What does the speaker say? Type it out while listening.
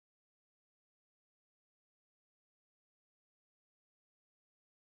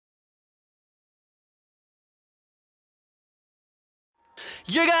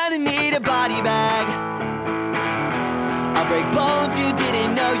You're gonna need a body bag. I'll break bones you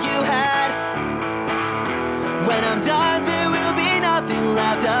didn't know you had. When I'm done, there will be nothing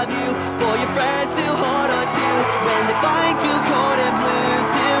left of you for your friends to hold on to. When they find you cold and blue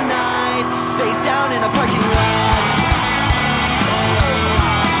tonight, face down in a parking lot.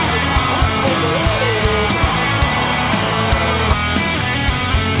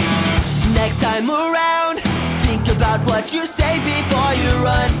 Next time around, think about what you say before you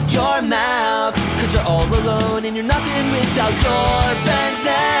run your mouth. Cause you're all alone and you're nothing without your friends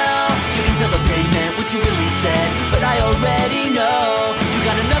now. You can tell the pavement what you really said, but I already know you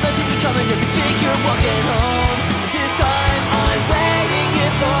got another thing coming if you think you're walking home. This time I'm waiting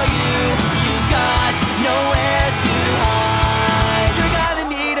here for you. You got nowhere to hide. You're gonna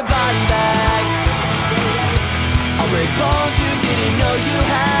need a body bag. I'll break bones you didn't know you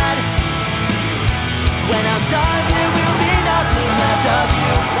had. When I'm done, there will be nothing left of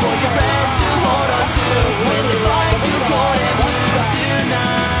you for your friends to hold on to. When they find you cold and blue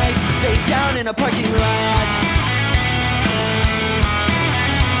tonight, face down in a parking lot.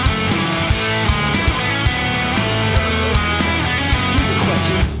 Here's a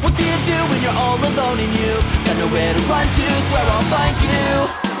question: what do you do when you're all alone and you've got nowhere to run to? Swear I'll find you.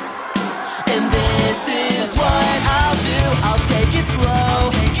 And this is what I'll do. I'll take it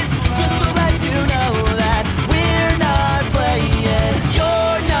slow, just to let you know that we're not playing.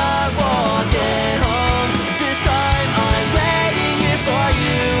 You're not walking home. This time I'm waiting here for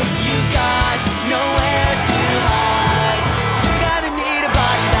you. You got nowhere to hide. You're gonna need a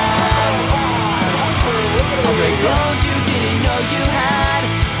body bag. I'll break bones you didn't know you had.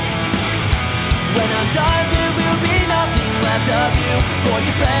 When I'm done, there will be nothing left of you for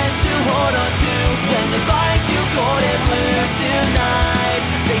your friends to hold on to. When they find you cold and blue tonight,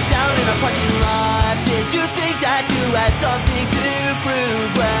 face down in a parking lot. Did you think that you had something to prove?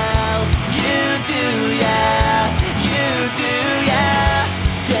 Well, you do, yeah. You do, yeah.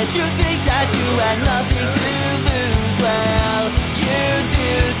 Did you think that you had nothing to lose? Well, you do.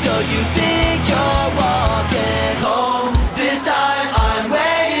 So you think you're walking home. This time I'm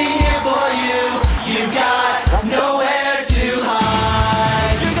waiting here for you. You got nowhere to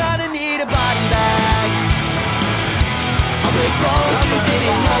hide. You're gonna need a body bag. I'll break bones you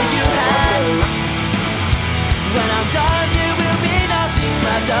didn't know you had. When I'm done, there will be nothing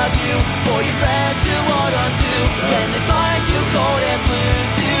left of you for your friends to hold on to. When they find you cold and blue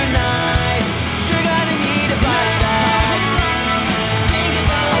tonight, you're gonna need a body bag.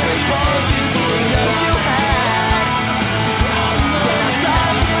 I'll break bones you didn't know you had. When I'm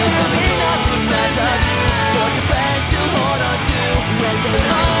done, there will be nothing left of you for your friends to hold on to. When they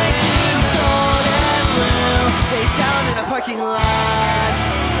find you cold and blue, face down in a parking lot.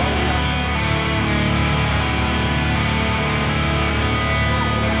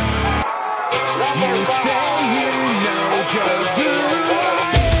 You say you know just who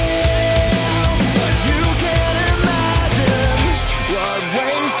I am, but you can't imagine what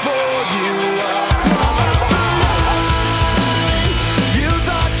waits for you across the line. You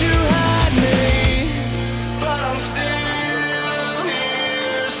thought you had me, but I'm still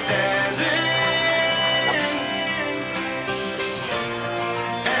here standing.